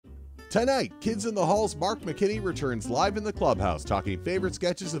Tonight, Kids in the Hall's Mark McKinney returns live in the clubhouse, talking favorite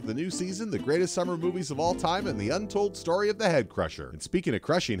sketches of the new season, the greatest summer movies of all time, and the untold story of the Head Crusher. And speaking of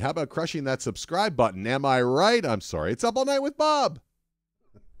crushing, how about crushing that subscribe button? Am I right? I'm sorry. It's Up All Night with Bob.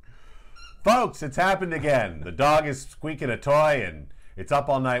 Folks, it's happened again. The dog is squeaking a toy, and it's Up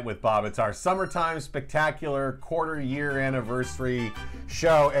All Night with Bob. It's our summertime spectacular quarter-year anniversary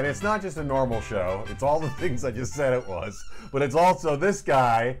show, and it's not just a normal show. It's all the things I just said it was, but it's also this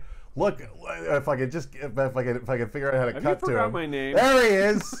guy. Look, if I could figure out how to cut to him. Have you forgot my name? There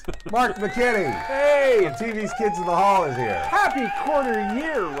he is, Mark McKinney. Hey! TV's Kids in the Hall is here. Happy quarter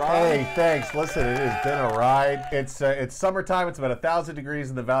year, Rob. Hey, thanks. Listen, it has been a ride. It's summertime. It's about 1,000 degrees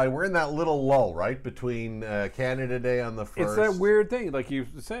in the valley. We're in that little lull, right, between Canada Day on the 1st. It's that weird thing, like you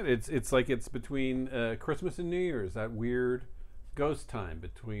said. It's like it's between Christmas and New Year's. That weird ghost time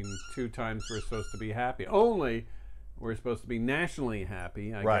between two times we're supposed to be happy. Only we're supposed to be nationally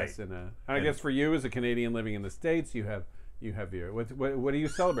happy, I guess. I guess for you as a Canadian living in the States, you have your what do you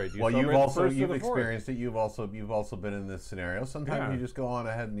celebrate? Do you celebrate you've experienced it. You've also been in this scenario. Sometimes you just go on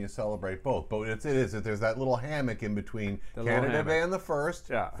ahead and you celebrate both. But there's that little hammock in between Canada Day on the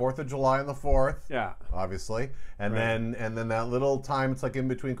 1st, 4th of July on the 4th, obviously, and then that little time it's like in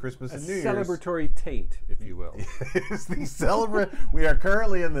between Christmas and New Year's. Celebratory taint, if you will. It's the we are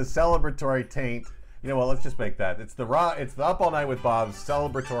currently in the celebratory taint. You know what? Let's just make that. It's the Up All Night with Bob's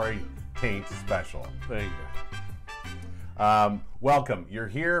celebratory taint special. There you go. Welcome. You're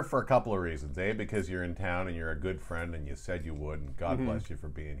here for a couple of reasons. A, because you're in town and you're a good friend and you said you would, and God bless you for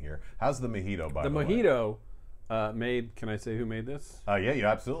being here. How's the mojito, by the way? The mojito made, can I say who made this? Yeah, you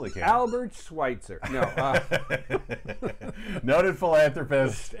absolutely can. Albert Schweitzer. No. Noted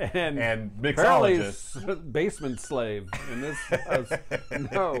philanthropist and mixologist. Basement slave in this house.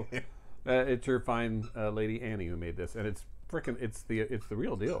 No. It's your fine lady Annie who made this, and it's the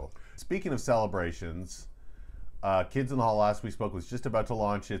real deal. Speaking of celebrations, Kids in the Hall last we spoke was just about to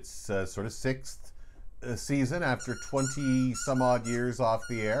launch its sort of 6th season after 20 some odd years off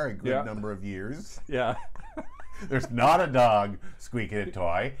the air, a good number of years. Yeah. There's not a dog squeaking a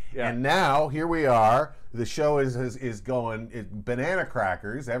toy, and now here we are. The show is going banana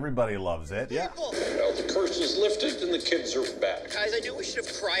crackers. Everybody loves it. Yeah. Well, the curse is lifted and the kids are back. Guys, I knew we should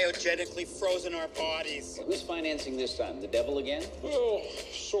have cryogenically frozen our bodies. Who's financing this time? The devil again? Well,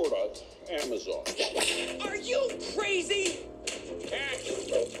 sort of. Amazon. Are you crazy?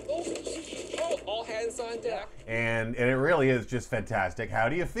 All hands on deck. And it really is just fantastic. How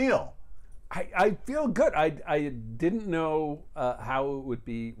do you feel? I feel good. I didn't know how it would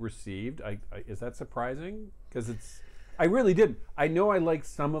be received. Is that surprising? Because I really didn't. I know I liked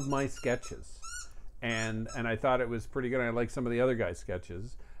some of my sketches, and I thought it was pretty good. I liked some of the other guys'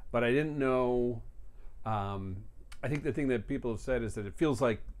 sketches, but I didn't know. I think the thing that people have said is that it feels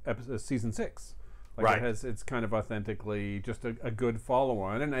like season 6. Like it's kind of authentically just a good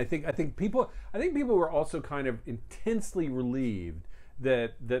follow-on, and I think people were also kind of intensely relieved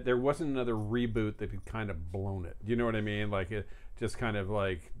that there wasn't another reboot that had kind of blown it. You know what I mean? Like it just kind of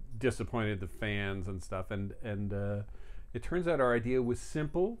like disappointed the fans and stuff. And it turns out our idea was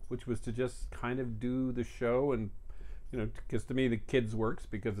simple, which was to just kind of do the show, and because to me the Kids works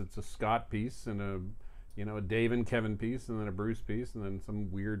because it's a Scott piece and a Dave and Kevin piece, and then a Bruce piece, and then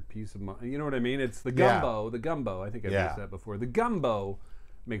some weird piece of you know what I mean? It's the gumbo. The gumbo. I think I've used that before. The gumbo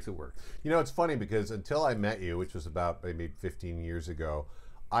makes it work. It's funny because until I met you, which was about maybe 15 years ago,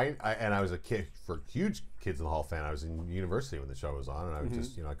 I was a huge Kids in the Hall fan. I was in university when the show was on, and I was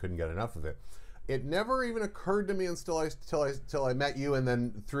just I couldn't get enough of it. It never even occurred to me until I met you, and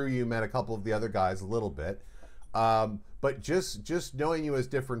then through you met a couple of the other guys a little bit. But just knowing you as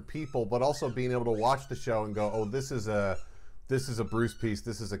different people, but also being able to watch the show and go, oh, this is a Bruce piece,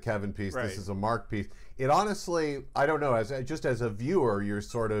 this is a Kevin piece, this is a Mark piece. It honestly, I don't know, as a viewer,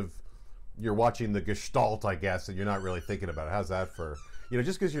 you're watching the gestalt, I guess, and you're not really thinking about it. How's that for,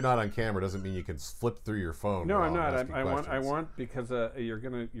 just because you're not on camera doesn't mean you can flip through your phone. No, I'm not. I want because you're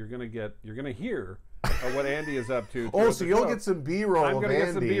gonna hear what Andy is up to. Oh, so you'll get some B-roll of Andy. I'm going to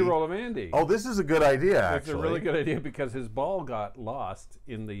get some B-roll of Andy. Oh, this is a good idea, actually. It's a really good idea because his ball got lost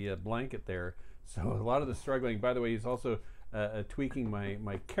in the blanket there. So a lot of the struggling. By the way, he's also tweaking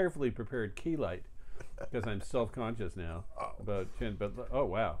my carefully prepared key light because I'm self-conscious now about chin. But oh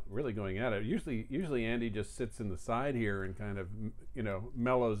wow, really going at it. Usually Andy just sits in the side here and kind of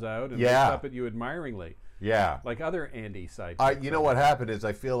mellows out and looks up at you admiringly. Yeah. Like other Andy side. You know what happened is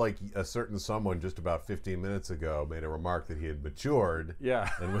I feel like a certain someone just about 15 minutes ago made a remark that he had matured. Yeah.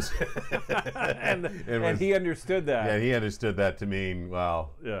 And was and he understood that. Yeah, he understood that to mean,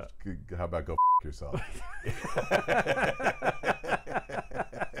 well, yeah. How about go yourself?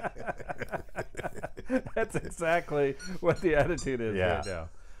 That's exactly what the attitude is right now.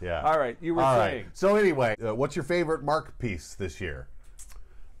 Yeah. All right, you were All saying. right. So anyway, what's your favorite Mark piece this year?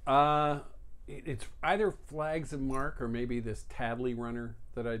 It's either Flags of Mark or maybe this Tadley runner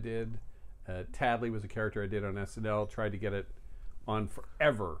that I did. Tadley was a character I did on SNL. Tried to get it on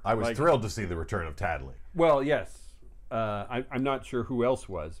forever. I was thrilled to see the return of Tadley. Well, yes. I'm not sure who else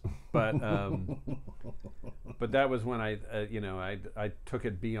was, but but that was when I took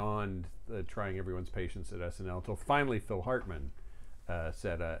it beyond trying everyone's patience at SNL until finally Phil Hartman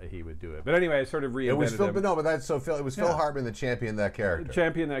said he would do it. But anyway, I sort of reinvented It was Phil, him. but no, but that's so Phil. It was Phil Hartman that championed that character.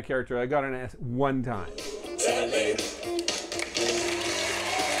 Championed that character. I got an ass one time.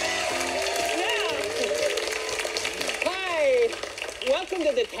 Hi! Welcome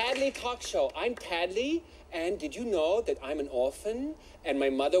to the Tadley Talk Show. I'm Tadley, and did you know that I'm an orphan, and my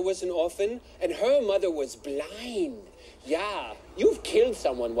mother was an orphan, and her mother was blind? Yeah, you've killed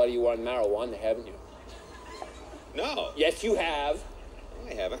someone while you were on marijuana, haven't you? No, Yes, you have.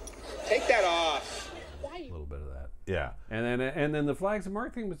 I haven't. Take that off. A little bit of that. Yeah. And then the Flags of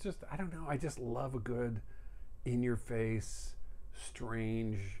Mark thing was just, I don't know, I just love a good in-your-face,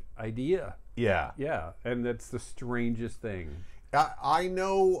 strange idea. Yeah. Yeah, and that's the strangest thing. I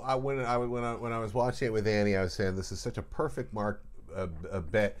know when I was watching it with Annie, I was saying this is such a perfect Mark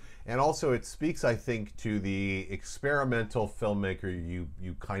bet, and also it speaks, I think, to the experimental filmmaker you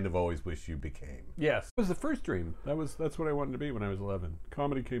kind of always wish you became. Yes, it was the first dream. That's what I wanted to be when I was 11.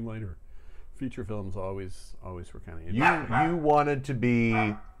 Comedy came later. Feature films always were kind of interesting. You wanted to be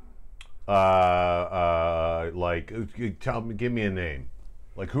give me a name.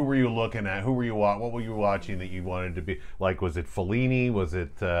 Like, who were you looking at? Who were you what were you watching that you wanted to be? Like, was it Fellini? Was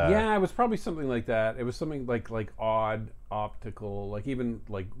it Yeah, it was probably something like that. It was something like odd, optical, like even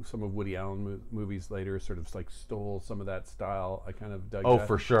like some of Woody Allen movies later sort of like stole some of that style. I kind of dug that.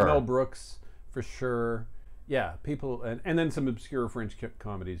 for sure. Mel Brooks, for sure. Yeah, people, and then some obscure French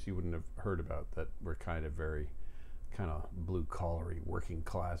comedies you wouldn't have heard about that were kind of very blue-collary, working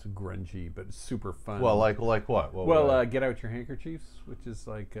class, grungy, but super fun. well, like what? Get Out Your Handkerchiefs, which is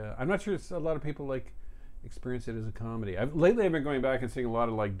like, I'm not sure a lot of people like experience it as a comedy. Lately I've been going back and seeing a lot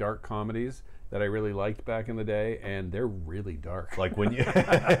of like dark comedies that I really liked back in the day, and they're really dark. Like when you,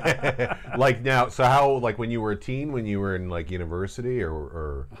 like now, so how, like when you were a teen, when you were in like university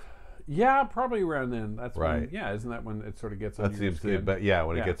or Yeah, probably around then. That's right. When, yeah, isn't that when it sort of gets under that your seems skin? but yeah,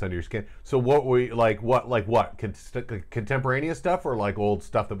 when it gets under your skin. So what were you, like what contemporaneous stuff or like old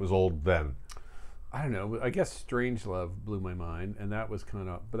stuff that was old then? I don't know. I guess Strangelove blew my mind, and that was kind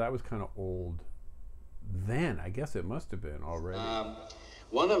of old then. I guess it must have been already.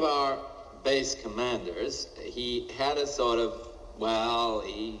 One of our base commanders, he had a sort of, well,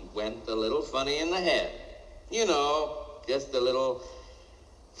 he went a little funny in the head. You know, just a little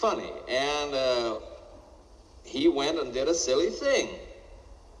funny. And he went and did a silly thing.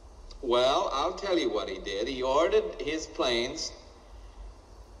 Well, I'll tell you what he did. He ordered his planes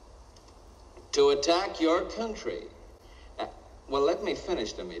to attack your country. Well, let me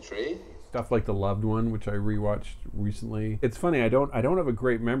finish, Dimitri. Stuff like The Loved One, which I rewatched recently. It's funny, I don't have a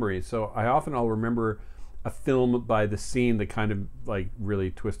great memory, so I'll remember a film by the scene that kind of like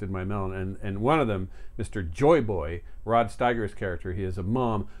really twisted my melon. And one of them, Mr. Joy Boy, Rod Steiger's character, he has a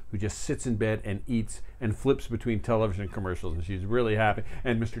mom who just sits in bed and eats and flips between television commercials, and she's really happy.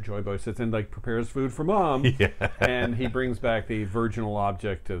 And Mr. Joy Boy sits and like prepares food for mom, and he brings back the virginal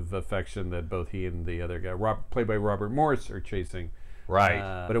object of affection that both he and the other guy, played by Robert Morse, are chasing.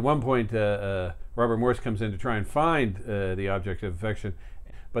 Right. But at one point, Robert Morse comes in to try and find the object of affection,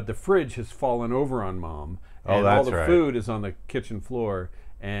 but the fridge has fallen over on mom, and all the food is on the kitchen floor,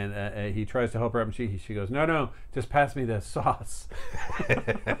 and he tries to help her up, and she goes, no, just pass me the sauce.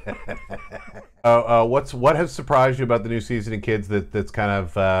 What has surprised you about the new season of Kids that's kind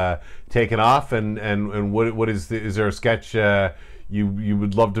of taken off, and what is there a sketch you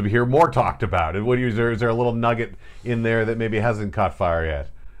would love to hear more talked about? And is there a little nugget in there that maybe hasn't caught fire yet?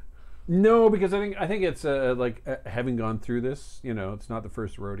 No, because I think it's like having gone through this, you know, it's not the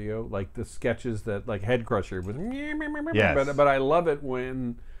first rodeo. Like the sketches that like Head Crusher was, yes. but I love it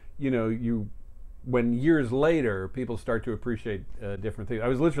when when years later people start to appreciate different things. I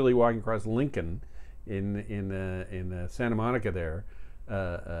was literally walking across Lincoln in Santa Monica there,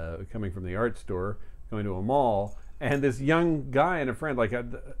 coming from the art store, going to a mall. And this young guy and a friend, like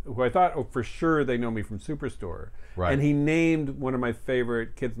who I thought, for sure they know me from Superstore. Right. And he named one of my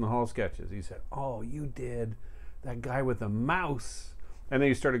favorite Kids in the Hall sketches. He said, "Oh, you did that guy with the mouse." And then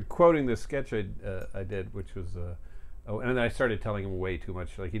he started quoting this sketch I did, which was Oh, and then I started telling him way too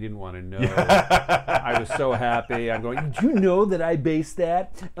much. Like he didn't want to know. I was so happy. I'm going, did you know that I based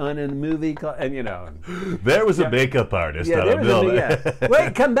that on a movie called, and you know. There was a makeup artist on a there was building.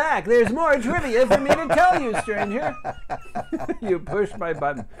 Wait, come back. There's more trivia for me to tell you, stranger. You pushed my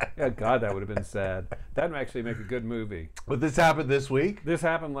button. Yeah, God, that would have been sad. That would actually make a good movie. But this happened this week? This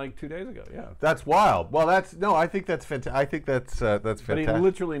happened like 2 days ago, yeah. That's wild. Well, I think that's fantastic. I think that's fantastic. But he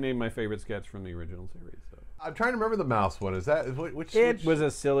literally named my favorite sketch from the original series. So. I'm trying to remember the mouse one. Is that which? It was a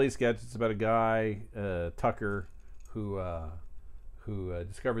silly sketch. It's about a guy, Tucker, who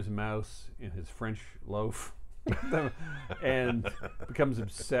discovers a mouse in his French loaf, and becomes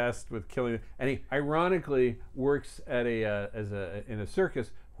obsessed with killing it. And he ironically works at in a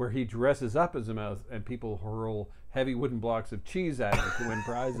circus where he dresses up as a mouse, and people hurl heavy wooden blocks of cheese at him to win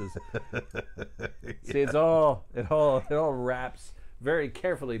prizes. See, it all wraps very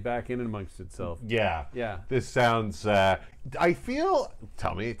carefully back in amongst itself. Yeah. Yeah. This sounds, I feel,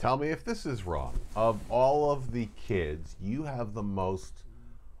 tell me if this is wrong. Of all of the kids, you have the most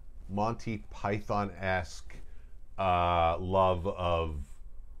Monty Python-esque love of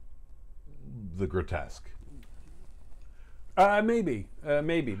the grotesque. Maybe,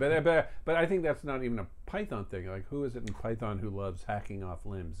 but I think that's not even a Python thing. Like, who is it in Python who loves hacking off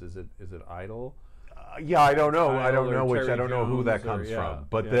limbs? Is it Idol? Yeah, I don't know. I don't know Terry I don't know who that Jones comes from.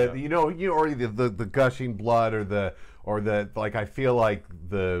 But or the gushing blood or the like. I feel like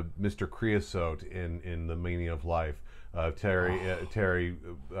the Mr. Creosote in The Meaning of Life. Terry. That's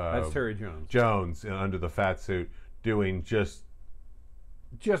Terry Jones. Jones under the fat suit doing just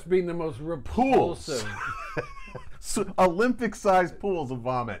being the most repulsive. Olympic-sized pools of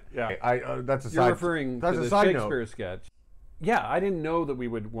vomit. Yeah, that's a You're side. referring that's to a the side Shakespeare note. sketch. Yeah, I didn't know that we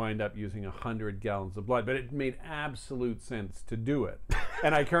would wind up using 100 gallons of blood, but it made absolute sense to do it.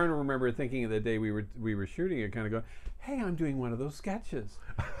 And I kind of remember thinking of the day we were shooting it, kind of going, "Hey, I'm doing one of those sketches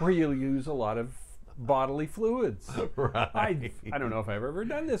where you'll use a lot of bodily fluids." Right. I don't know if I've ever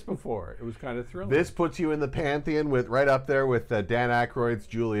done this before. It was kind of thrilling. This puts you in the pantheon with right up there with Dan Aykroyd's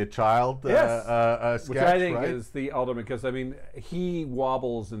Julia Child sketch, which I think right? is the ultimate, because I mean he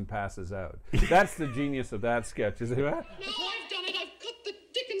wobbles and passes out. That's the genius of that sketch. Is it? Now I've done it. I've cut the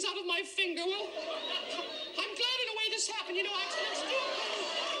dickens out of my finger. Well, I'm glad in a way this happened. You know, accidents do happen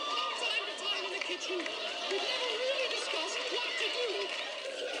from time to time in the kitchen. We've never really discussed what to do.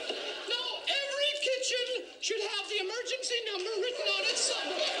 Now, every kitchen should have the emergency number written on it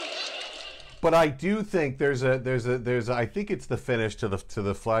somewhere. But I do think there's I think it's the finish to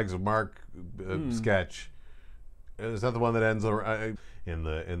the Flags of Mark sketch. Is that the one that ends in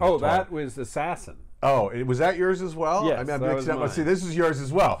the? Oh, that was Assassin. Oh, was that yours as well? Yes, I mean, that was mixing up. mine. See, this is yours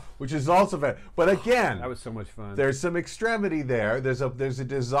as well, which is also fun. But again, That was so much fun. there's some extremity there. There's a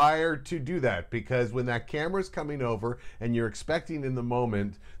desire to do that, because when that camera's coming over and you're expecting in the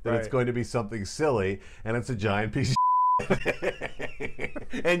moment that it's Right. going to be something silly, and it's a giant piece of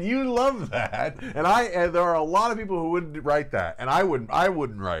and you love that, and there are a lot of people who wouldn't write that, and I wouldn't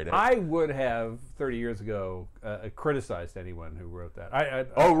write it. I would have 30 years ago criticized anyone who wrote that.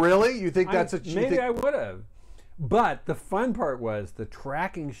 Oh, really? You think that's a maybe I would have, but the fun part was the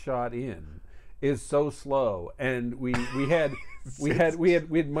tracking shot in is so slow, and we had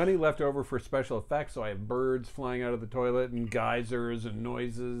money left over for special effects, so I have birds flying out of the toilet and geysers and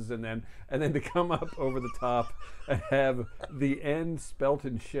noises, and then to come up over the top and have the end spelt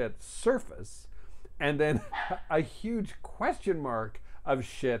in shit surface, and then a huge question mark of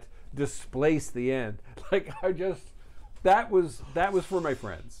shit displace the end. Like that was for my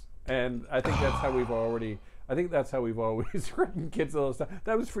friends, and I think that's how we've always written Kids of Those Times.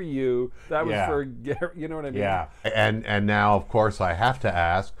 That was for you. That was for Gary. You know what I mean? Yeah. And now, of course, I have to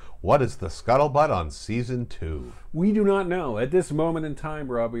ask, what is the scuttlebutt on season 2? We do not know. At this moment in time,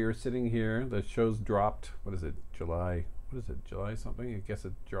 Rob, we are sitting here. The show's dropped. What is it? July. What is it? July something? I guess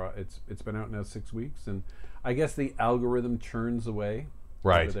it's been out now 6 weeks, and I guess the algorithm churns away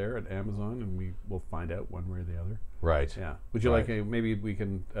Right. over there at Amazon, and we will find out one way or the other. Right. Yeah. Would you Right. like maybe we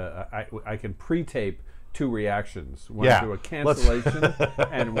can I can pre-tape 2 reactions, one Yeah. to a cancellation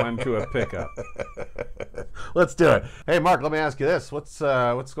and one to a pickup. Let's do it. Hey, Mark, let me ask you this. What's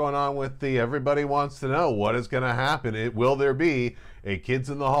going on with the Everybody Wants to Know? What is going to happen? Will there be a Kids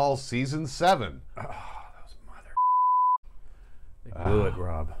in the Hall season 7? Oh, those mother. They blew it,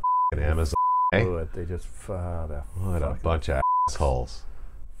 Rob. Amazon. They blew it. They just What a bunch of assholes.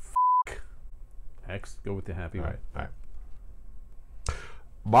 X. Go with the happy All one. right.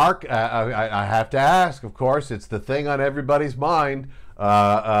 Mark, I have to ask, of course, it's the thing on everybody's mind.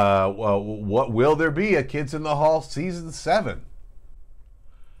 What will there be a Kids in the Hall season 7?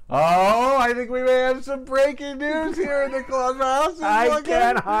 Oh, I think we may have some breaking news here in the clubhouse. I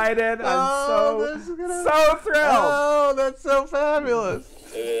can't hide it. I'm so thrilled. Oh, that's so fabulous.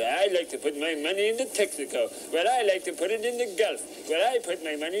 I like to put my money into Texaco. Well, I like to put it in the Gulf. Well, I put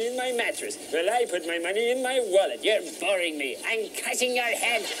my money in my mattress. Well, I put my money in my wallet. You're boring me. I'm crushing your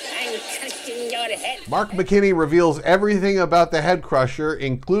head. I'm crushing your head. Mark McKinney reveals everything about the Head Crusher,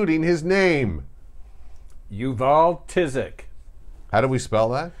 including his name. Yuval Tizik. How do we spell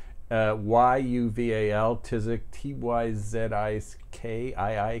that? Y-U-V-A-L, Tizik, T-Y-Z-I-K,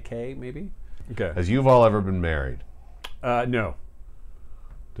 maybe? Okay. Has Yuval ever been married? No.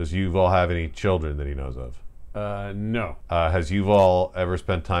 Does Yuval have any children that he knows of? No. Has Yuval ever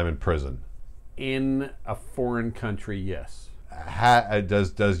spent time in prison? In a foreign country, yes.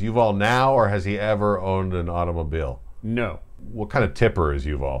 Does Yuval now, or has he ever owned an automobile? No. What kind of tipper is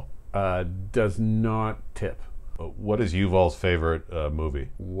Yuval? Does not tip. What is Yuval's favorite movie?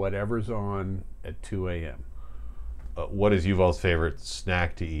 Whatever's on at 2 a.m. What is Yuval's favorite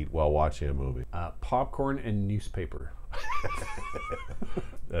snack to eat while watching a movie? Popcorn and newspaper.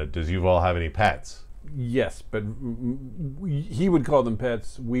 Does Yuval have any pets? Yes, but he would call them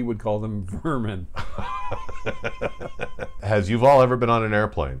pets. We would call them vermin. Has Yuval ever been on an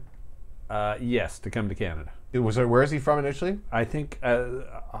airplane? Yes, to come to Canada. Where is he from initially? I think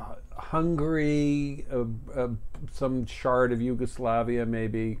Hungary, some shard of Yugoslavia,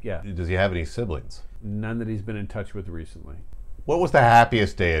 maybe. Yeah. Does he have any siblings? None that he's been in touch with recently. What was the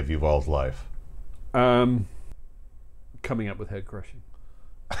happiest day of Yuval's life? Coming up with head crushing.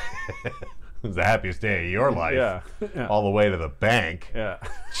 It was the happiest day of your life. Yeah. All the way to the bank. Yeah.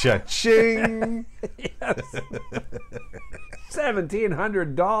 Cha-ching! Yes.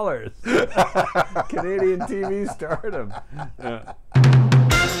 $1,700. Canadian TV stardom. Yeah.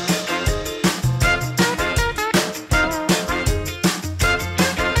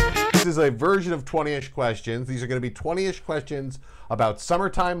 This is a version of 20-ish questions. These are going to be 20-ish questions about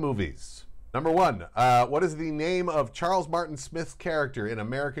summertime movies. Number one, what is the name of Charles Martin Smith's character in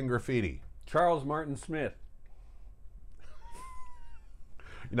American Graffiti? Charles Martin Smith.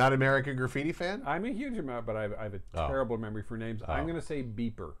 You're not an American Graffiti fan? I'm a huge amount, but I have a terrible memory for names. I'm going to say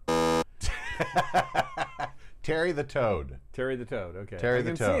Beeper. Terry the Toad. Terry the Toad, okay. Terry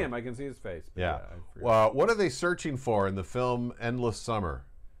the I Toad. can see him. I can see his face. Yeah. What are they searching for in the film Endless Summer?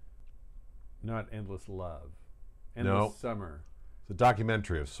 Not Endless Love. Endless Summer. It's a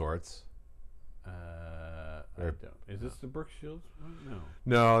documentary of sorts. I don't. Is this the Brooke Shields one? No.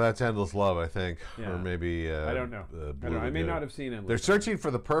 No, that's Endless Love, I think. Yeah. Or maybe... I don't know. I may not have seen Endless They're searching for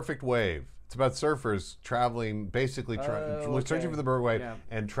the perfect wave. It's about surfers traveling, basically searching for the perfect wave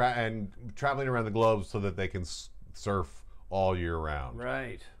and traveling around the globe so that they can surf all year round.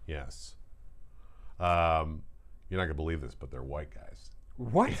 Right. Yes. You're not going to believe this, but they're white guys.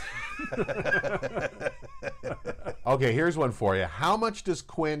 What? Okay, here's one for you. How much does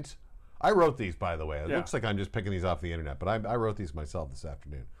Quint... I wrote these, by the way. It looks like I'm just picking these off the internet, but I wrote these myself this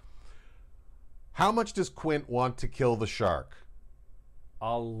afternoon. How much does Quint want to kill the shark?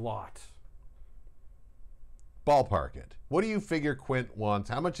 A lot. Ballpark it. What do you figure Quint wants?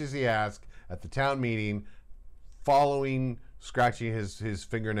 How much does he ask at the town meeting following scratching his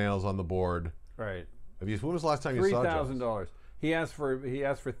fingernails on the board? Right. When was the last time you saw $3,000. He asked for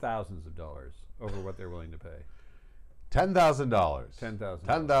thousands of dollars over what they're willing to pay. $10,000. $10,000.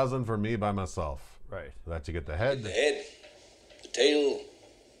 $10,000 for me by myself. Right. So that you get the head. The head, the tail,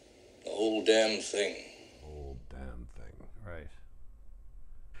 the whole damn thing. Whole damn thing. Right.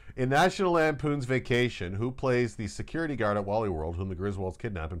 In National Lampoon's Vacation, who plays the security guard at Wally World whom the Griswolds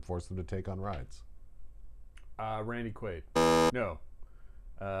kidnap and force them to take on rides? Randy Quaid. No.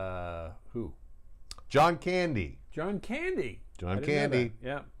 Who? John Candy. John Candy. John Candy.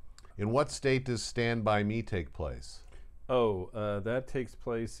 Yeah. In what state does Stand By Me take place? Oh, that takes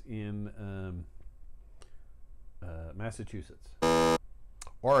place in Massachusetts.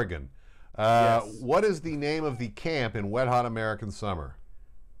 Oregon. Yes. What is the name of the camp in Wet Hot American Summer?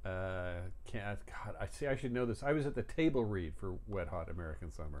 God, I should know this. I was at the table read for Wet Hot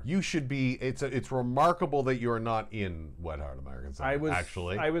American Summer. You should be. It's remarkable that you are not in Wet Hot American Summer. I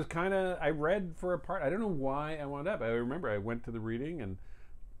was kind of. I read for a part. I don't know why I wound up. I remember I went to the reading and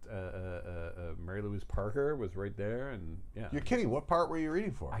Mary Louise Parker was right there, and yeah. You're kidding. What part were you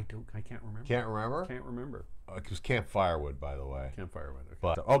reading for? I can't remember. Can't remember? Can't remember. It was Camp Firewood, by the way. Camp Firewood. Okay.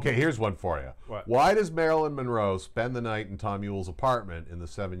 But okay, here's one for you. What? Why does Marilyn Monroe spend the night in Tom Ewell's apartment in The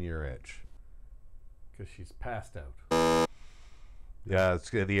 7-Year Itch? Because she's passed out. Yeah, it's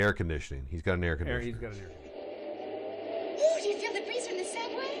the air conditioning. He's got an air conditioner. He's got an air conditioner. Oh, do you feel the breeze from the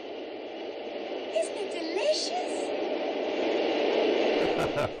subway? Isn't it delicious?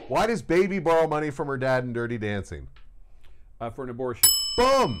 Why does Baby borrow money from her dad in Dirty Dancing? For an abortion.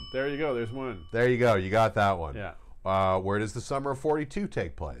 Boom! There you go. There's one. There you go. You got that one. Yeah. Where does the Summer of 42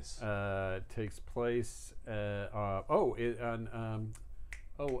 take place? It takes place. Come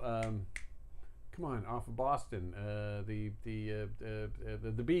on, off of Boston. The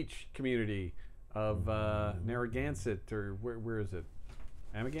beach community of Narragansett, or where is it?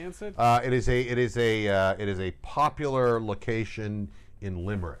 Amagansett? It is a popular location in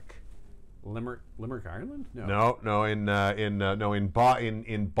Limerick. Limerick, Ireland? No, in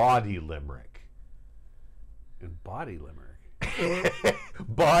Body Limerick. In Body Limerick.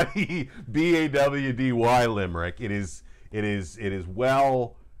 Body BAWDY Limerick.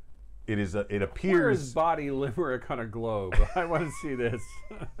 It appears. Where is Body Limerick on a globe? I want to see this.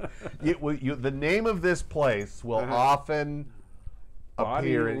 The name of this place will often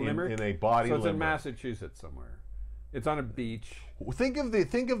appear in a body. So it's Limerick. in Massachusetts somewhere. It's on a beach. Think of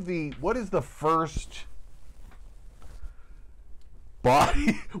the what is the first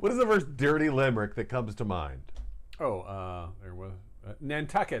body? What is the first dirty limerick that comes to mind? Oh, there was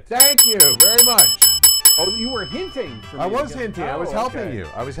Nantucket. Thank you very much. Oh, you were hinting. For me I was hinting. I was helping okay. you.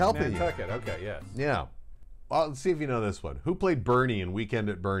 I was helping Nantucket. you. Okay. Yes. Yeah. Well, let's see if you know this one. Who played Bernie in Weekend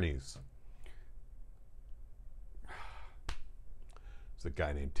at Bernie's? It's a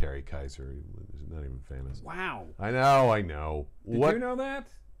guy named Terry Kaiser. He's not even famous. Wow. I know. Did you know that?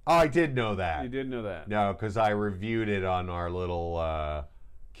 Oh, I did know that. You did know that. No, because I reviewed it on our little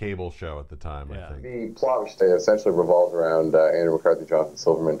cable show at the time, I think. The plot, which essentially revolves around Andrew McCarthy, Jonathan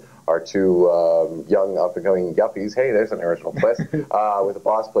Silverman, are two young, up-and-coming yuppies. Hey, there's an original twist. With a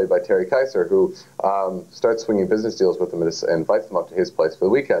boss played by Terry Kaiser, who starts swinging business deals with them and invites them up to his place for the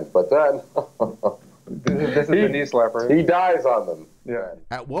weekend. But then... this is the knee slapper. He dies on them. Yeah.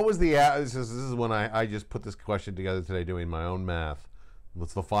 What was the... This is when I just put this question together today doing my own math.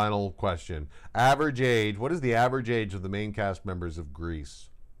 What's the final question? Average age. What is the average age of the main cast members of Grease?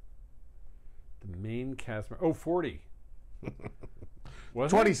 The main cast member. Oh, 40.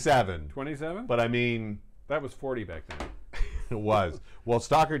 Was 27. 27? But I mean... That was 40 back then. It was. Well,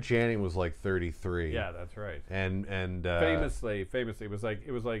 Stockard Channing was like 33. Yeah, that's right. And famously, it was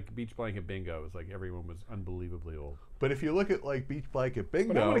like Beach Blanket Bingo. It was like everyone was unbelievably old. But if you look at like Beach Blanket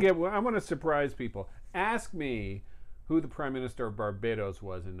Bingo, but I want to surprise people. Ask me who the Prime Minister of Barbados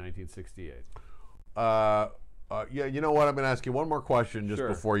was in 1968. Yeah, you know what? I'm going to ask you one more question just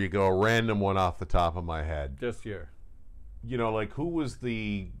before you go. A random one off the top of my head. Just here. You know, like who was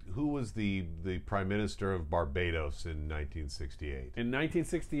the Prime Minister of Barbados in 1968? In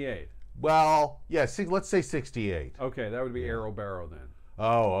 1968. Well, yeah, let's say 68. Okay, that would be Arrow Barrow then.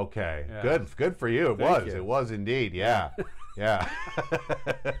 Oh, okay. Yeah. Good for you. Thank you. It was indeed. Yeah. Yeah.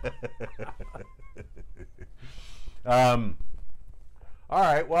 All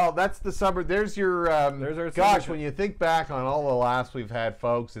right. Well, that's the summer. There's your. There's our gosh, summer. when you think back on all the laughs we've had,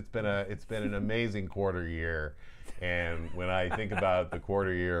 folks, it's been an amazing quarter year. And when I think about the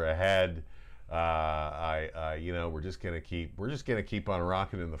quarter year ahead, we're just gonna keep on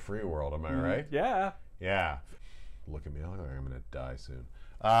rocking in the free world. Am I right? Yeah. Yeah. Look at me. I look like I'm gonna die soon.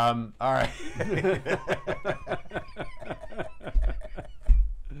 All right.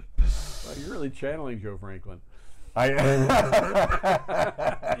 Well, you're really channeling Joe Franklin. That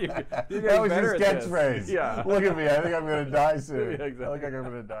was his catchphrase. Yeah. Look at me. I think I'm going to die soon. Yeah, exactly. I think I'm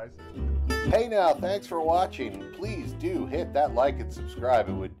going to die soon. Hey now, thanks for watching. Please do hit that like and subscribe.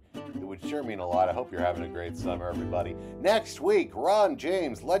 It would sure mean a lot. I hope you're having a great summer, everybody. Next week, Ron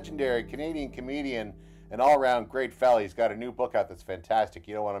James, legendary Canadian comedian and all-around great fella. He's got a new book out that's fantastic.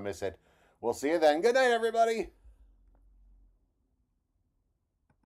 You don't want to miss it. We'll see you then. Good night, everybody.